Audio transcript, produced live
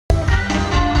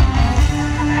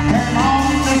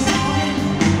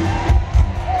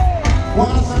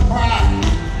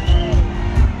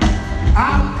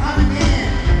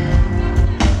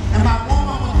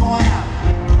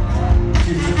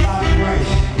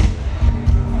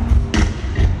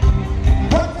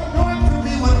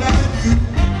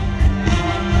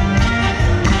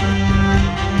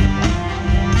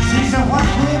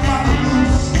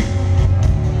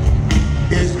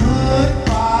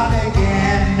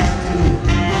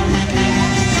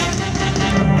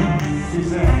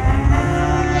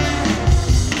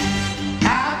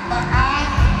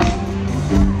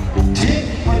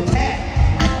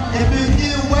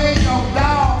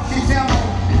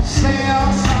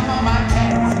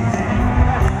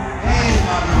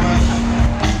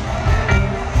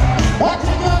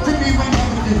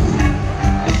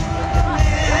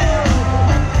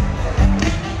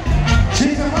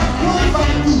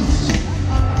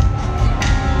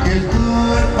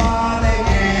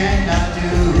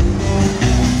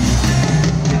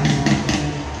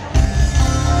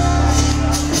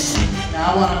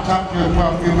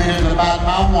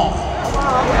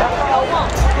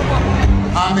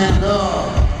I'm in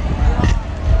love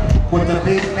with the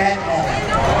big fat woman.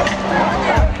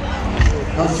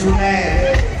 Don't you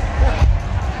mad?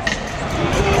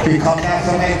 Because that's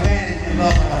an advantage in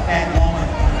love with a fat woman.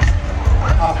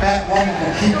 A fat woman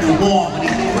will keep you warm when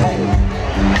it gets cold.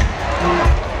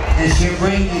 And she'll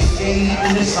bring you shade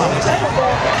in the summertime.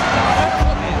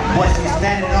 When she's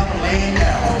standing up and laying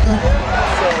down.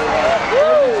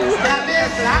 Now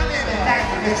listen, I live in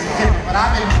Jackson, Mississippi, but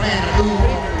I've been playing the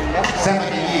blues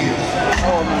 70 years.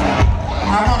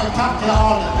 I want to talk to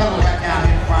all the fellas right down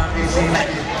here in front of me, seem like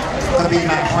it could be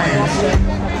my friends.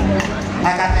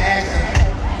 I got to ask them.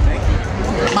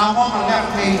 My woman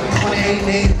left me 28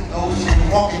 days ago. She was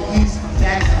walking east from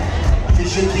Jackson. She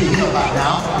should be here by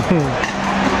now.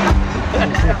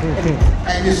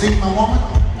 Have you seen my woman?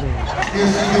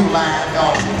 Here's the new line,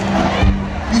 dog.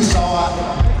 You saw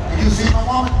her. Did you see my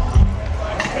woman?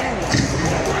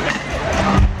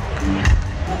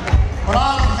 But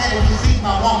all I'm saying, if you see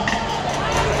my woman,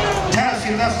 tell her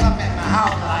she left something in the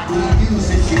house that I can use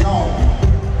since she's home.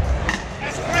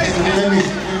 Let me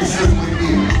show you what it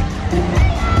is.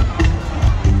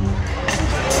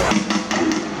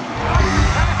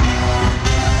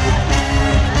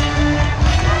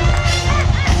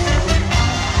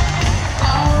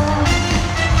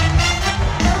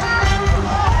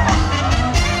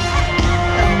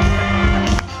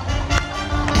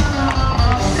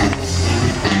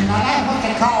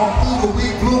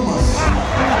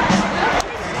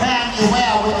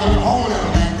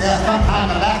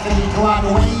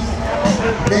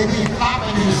 Baby,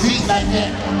 flopping in the seat like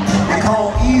that. They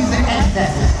call easy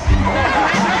accesses.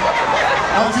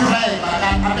 Don't you laugh about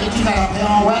that. I bet you got a pay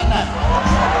on right now.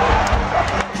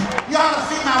 You ought to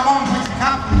see my woman when she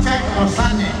comes from church on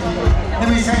Sunday. Let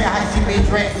me show you how she be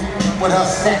dressed with her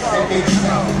sexy big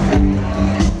self.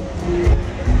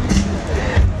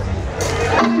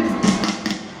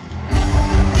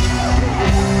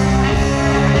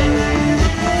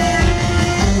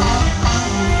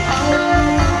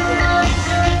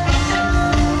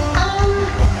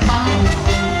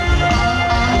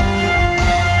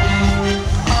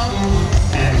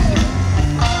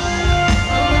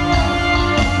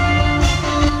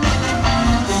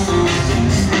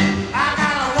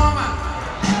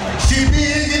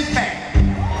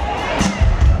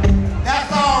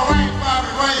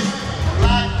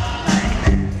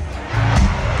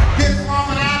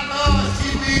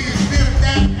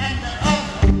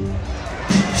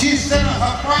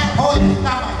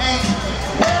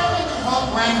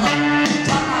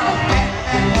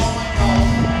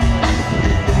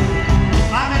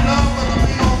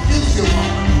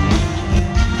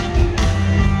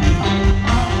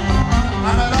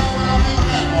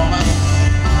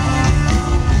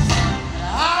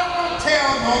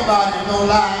 No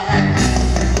lie.